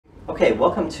Okay,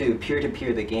 welcome to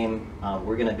Peer-to-Peer, the game.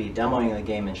 We're going to be demoing the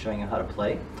game and showing you how to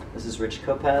play. This is Rich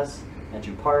Kopacz,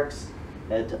 Andrew Parks,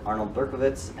 Ed Arnold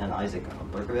Berkowitz, and Isaac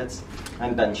Arnold Berkowitz.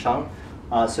 I'm Ben Chung.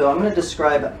 So I'm going to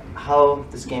describe how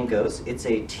this game goes. It's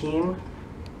a team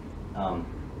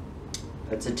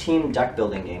deck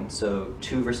building game, so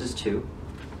 2 versus 2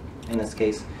 in this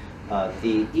case.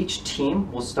 Each team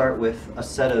will start with a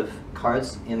set of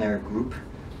cards in their group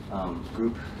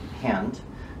hand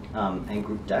and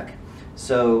group deck.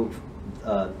 So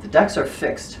the decks are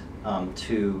fixed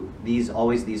to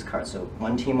always these cards. So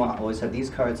one team will always have these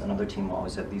cards, another team will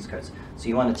always have these cards. So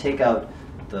you want to take out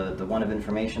the 1 of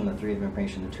information, the 3 of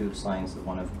information, the 2 of science, the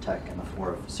 1 of tech, and the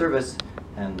 4 of service,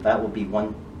 and that will be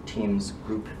one team's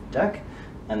group deck,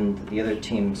 and the other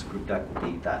team's group deck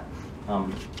will be that.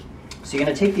 So you're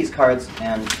going to take these cards,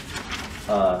 and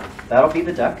that'll be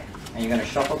the deck, and you're going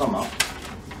to shuffle them up,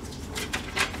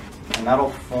 and that'll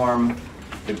form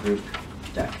the group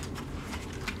deck.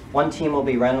 One team will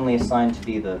be randomly assigned to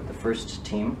be the first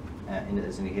team,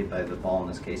 as indicated by the ball in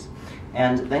this case.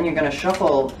 And then you're going to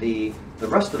shuffle the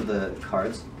rest of the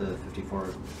cards, the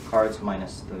 54 cards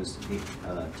minus those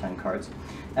 10 cards.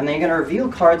 And then you're going to reveal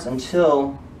cards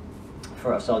until,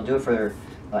 so I'll do it for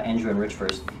Andrew and Rich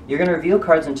first. You're going to reveal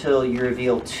cards until you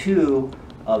reveal 2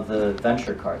 of the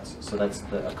venture cards. So that's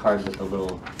a card with the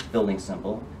little building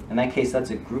symbol. In that case,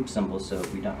 that's a group symbol, so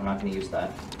we're not going to use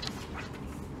that.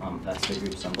 That's the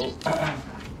group symbol.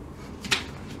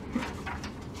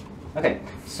 Okay,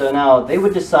 so now they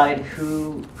would decide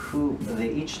who they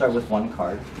each start with 1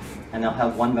 card, and they'll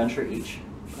have 1 venture each.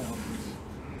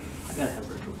 I gotta have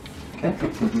virtual. Okay,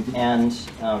 and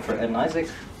for Ed and Isaac,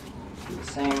 do the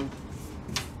same.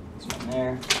 This one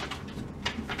there.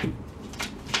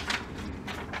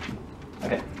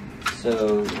 Okay,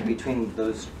 so between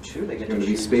those 2, they get to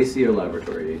choose. Be Spacey or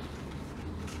Laboratory?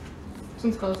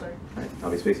 Seems closer. Alright,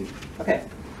 I'll be Spacey. Okay,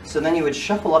 so then you would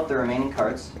shuffle up the remaining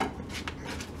cards,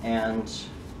 and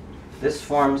this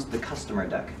forms the customer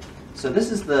deck. So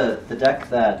this is the deck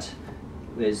that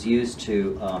is used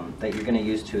to that you're going to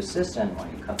use to assist. And why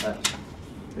don't you cut that?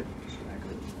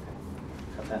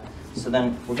 Cut that. So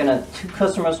then we're going to 2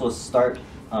 customers will start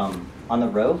on the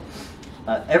row.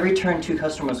 Every turn 2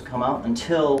 customers come out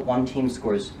until one team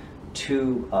scores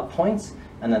 2 points,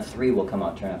 and then 3 will come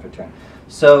out turn after turn.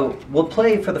 So we'll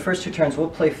play, for the first 2 turns, we'll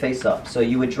play face up. So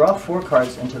you would draw 4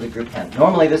 cards into the group hand.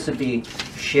 Normally this would be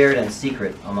shared and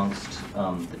secret amongst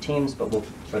the teams, but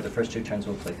for the first 2 turns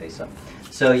we'll play face up.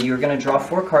 So you're going to draw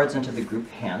 4 cards into the group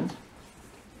hand.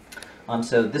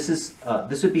 So this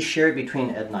would be shared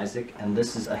between Ed and Isaac, and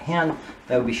this is a hand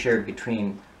that would be shared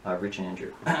between Rich and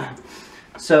Andrew.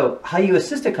 So how you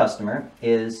assist a customer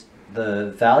is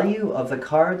the value of the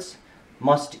cards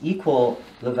must equal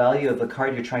the value of the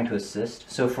card you're trying to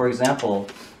assist. So for example,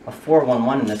 a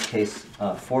 4-1-1 in this case,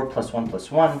 4 plus 1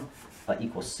 plus 1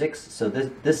 equals 6. So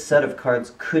this set of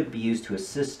cards could be used to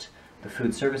assist the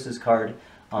food services card,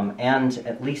 and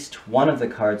at least one of the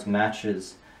cards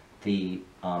matches the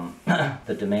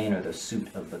domain or the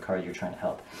suit of the card you're trying to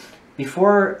help.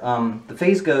 Before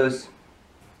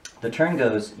the turn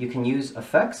goes, you can use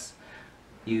effects,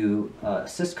 you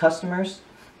assist customers,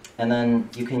 and then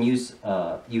you can use,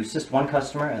 you assist 1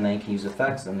 customer, and then you can use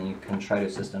effects, and then you can try to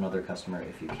assist another customer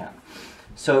if you can.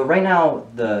 So right now,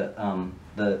 Ed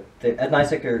and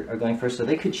Isaac are going first, so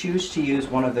they could choose to use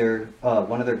one of their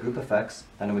group effects,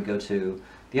 then it would go to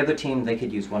the other team. They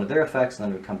could use one of their effects, and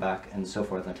then it would come back, and so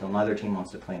forth until neither team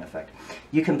wants to play an effect.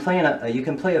 You can play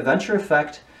a venture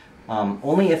effect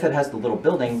only if it has the little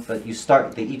building, but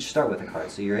they each start with a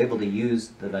card, so you're able to use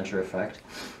the venture effect.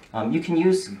 You can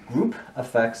use group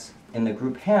effects in the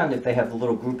group hand if they have the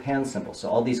little group hand symbol. So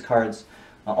all these cards,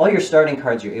 all your starting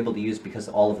cards you're able to use because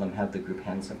all of them have the group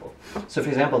hand symbol. So for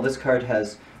example, this card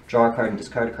has draw a card and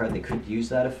discard a card. They could use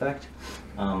that effect.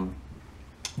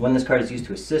 When this card is used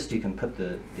to assist, you can put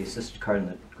the assisted card in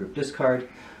the group discard.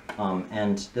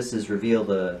 And this is reveal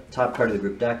the top card of the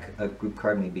group deck. A group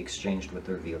card may be exchanged with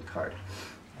the revealed card.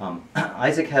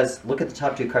 Isaac has, look at the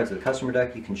top 2 cards of the customer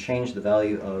deck. You can change the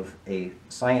value of a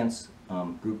science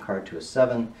group card to a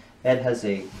 7. Ed has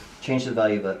change the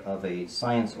value of a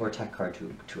science or tech card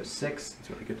to a 6. That's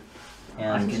really good.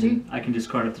 And I can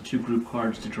discard up to 2 group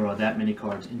cards to draw that many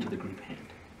cards into the group hand.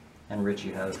 And Rich,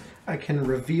 you have? I can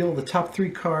reveal the top 3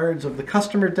 cards of the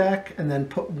customer deck and then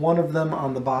put 1 of them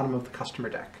on the bottom of the customer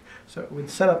deck. So it would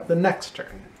set up the next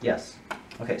turn. Yes.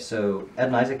 Okay, so Ed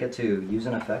and Isaac get to use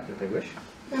an effect if they wish.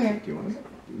 Okay. Do you want to?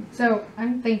 So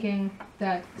I'm thinking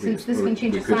that since this can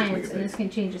change the science and this can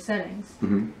change the settings,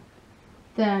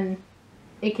 then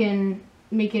it can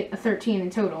make it a 13 in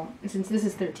total. And since this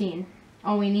is 13,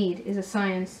 all we need is a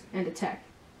science and a tech.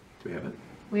 Do we have it?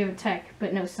 We have a tech,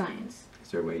 but no science.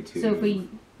 Is there a way to? So if we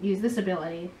use this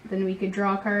ability, then we could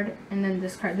draw a card and then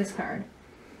discard this card,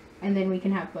 and then we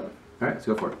can have both. All right, let's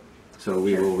go for it. So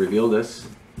we will reveal this.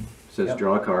 It says Yep.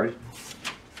 draw a card,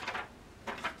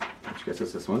 which gets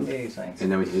us this one. Yay, science.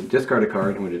 And then we can discard a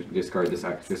card, and we discard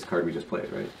this card we just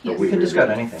played, right? Yes. You can discard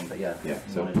anything, but yeah. Yeah, you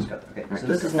so- want to discard. Okay, Alright, so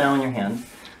this is discard. now in your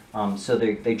hand. So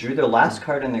they drew their last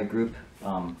card in their group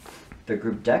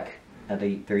deck,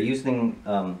 and they're using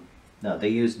no, they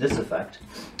used this effect,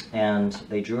 and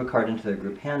they drew a card into their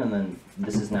group hand, and then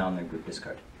this is now in their group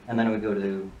discard. And then we go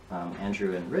to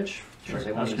Andrew and Rich. Sure. Should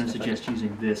I was use going to this suggest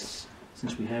using this,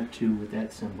 since we have two with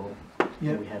that symbol.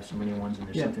 Yeah. We have so many ones, and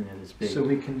there's Yeah. something that is big. So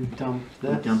we can dump We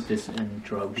this. dump this and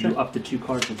draw. We Sure. do up to 2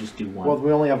 cards, or just do one. Well,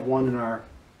 we only have one in our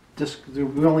disc. We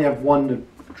only have one to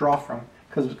draw from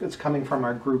because it's coming from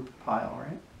our group pile,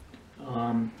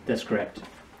 right? That's correct.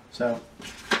 So,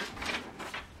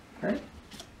 right?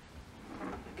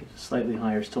 Get it slightly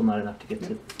higher, still not enough to get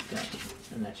to that,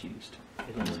 and that's used.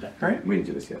 It ends back. All right. We didn't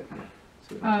do this yet.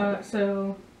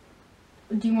 So,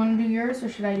 do you want to do yours or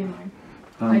should I do mine?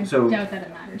 I So doubt that it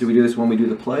matters. do we do this when we do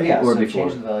the play Yeah, or so before?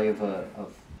 change the value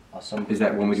of some. Is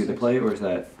that when we do the six. play or is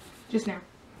that Just now.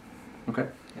 okay?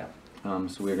 Yeah.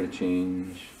 So we're going to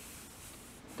change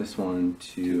this one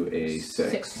to a 6.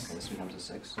 Six. Okay, this becomes a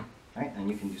 6. All right, and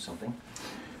you can do something.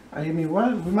 I mean,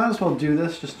 we might as well do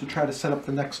this just to try to set up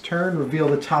the next turn. Reveal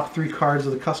the top 3 cards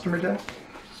of the customer deck.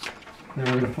 And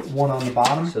then we're going to put one on the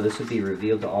bottom. So this would be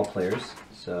revealed to all players.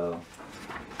 So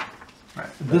Right.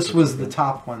 This was the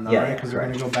top one, though, Yeah, right? yeah, Because we're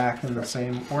going to go correct. back in the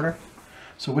same order.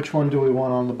 So which one do we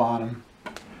want on the bottom?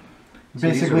 So these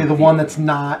Basically, are the one revealed. that's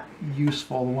not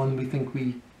useful, the one we think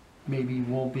we maybe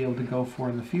won't be able to go for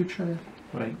in the future.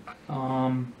 Right.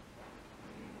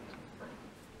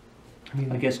 I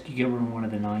mean, I guess you get rid of one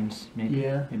of the 9s, maybe.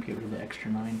 Yeah. Maybe get rid of the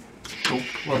extra 9. Oh,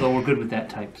 although we're good with that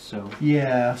type, so.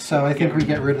 Yeah, so I think we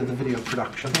get rid of the video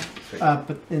production. great.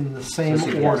 But in the same So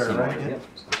this is- yeah, order, same right? order, Yep.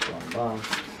 So let's go on the bottom.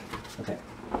 Okay.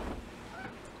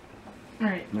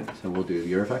 Alright. Right, so we'll do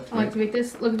your effect. I'll activate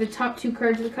this. Look at the top 2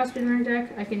 cards of the customer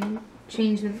deck. I can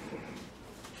change the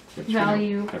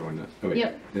value. Everyone does. Oh, wait.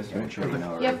 Yep. This, Yeah, I'm right? sure you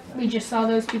know. Yep, we just saw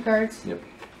those 2 cards. Yep.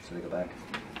 So we go back.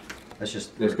 Let's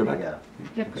just Let's go back. Yeah.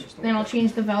 Yep. Let's just Then I'll look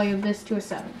change the value of this to a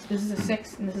 7. So this is a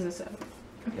 6 and this is a 7.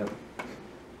 at- Yep.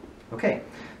 Okay.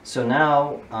 So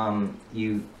now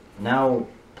now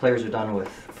players are done with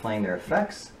playing their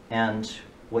effects, and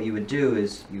what you would do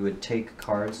is you would take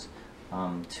cards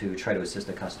to try to assist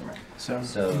a customer. So,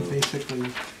 So we basically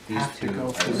These have to two go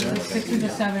are for the So ones the that 6 you is a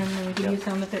use. 7 and we can Yep. use it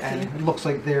on the 13. And it looks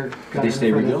like they're going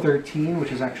stay for the revealed? 13,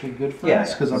 which is actually good for Yeah,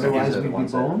 us, because so these otherwise are the we'd be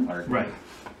ones that boned. are- Right.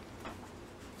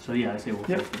 So yeah, I say we'll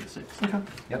Yep. go for the 6. Okay.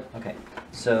 Yep. Okay.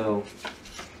 So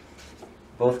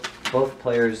both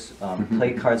players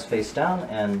play cards face down,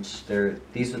 and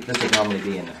this would normally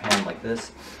be in their hand like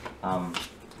this.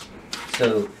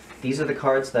 So these are the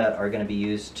cards that are going to be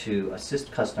used to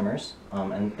assist customers,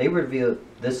 and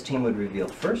this team would reveal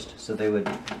first. So they would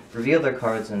reveal their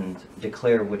cards and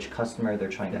declare which customer they're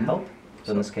trying to help.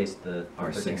 So in this case, the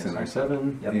R6 13 and is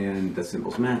R7, Yep. and the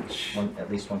symbols match. at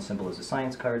least one symbol is a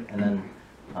science card, and then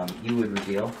you would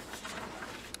reveal.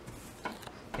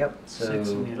 Yep. So 6,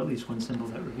 and we had at least one symbol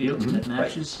that reveals, Mhm. that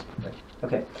matches. Right.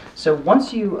 Okay, so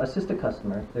once you assist a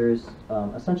customer, there's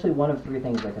essentially one of 3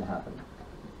 things that can happen.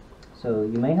 So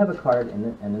you may have a card,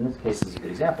 and in this case, this is a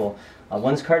good example.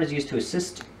 Once card is used to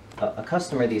assist a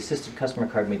customer, the assisted customer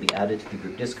card may be added to the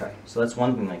group discard. So that's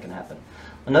one thing that can happen.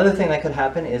 Another thing that could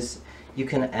happen is you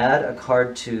can add a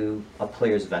card to a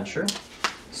player's venture.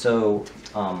 So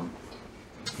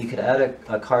you could add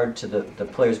a card to the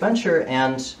player's venture,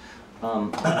 and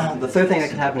the third thing that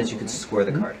can happen is you could score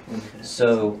the card.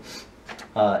 So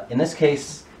in this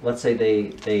case, let's say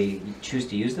they choose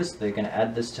to use this. They're going to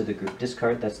add this to the group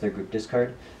discard. That's their group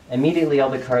discard. Immediately, all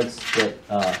the cards get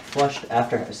flushed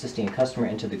after assisting a customer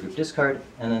into the group discard,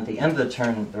 and then at the end of the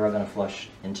turn, they're all going to flush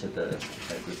into the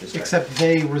group discard. Except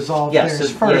they resolve Yeah, theirs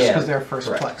so- first yeah, because they're first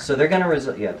correct. player. So they're going to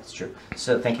resolve. Yeah, that's true.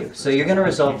 So thank you. So you're going to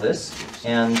resolve this,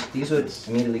 and these would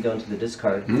immediately go into the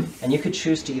discard, and you could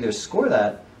choose to either score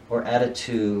that or add it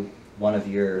to one of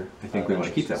your. I think we want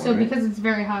to keep that So one, right? because it's a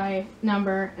very high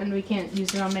number and we can't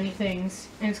use it on many things,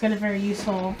 and it's got a very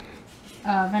useful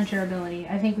venture ability,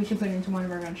 I think we should put it into one of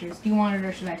our ventures. Do you want it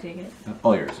or should I take it?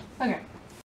 All yours. Okay.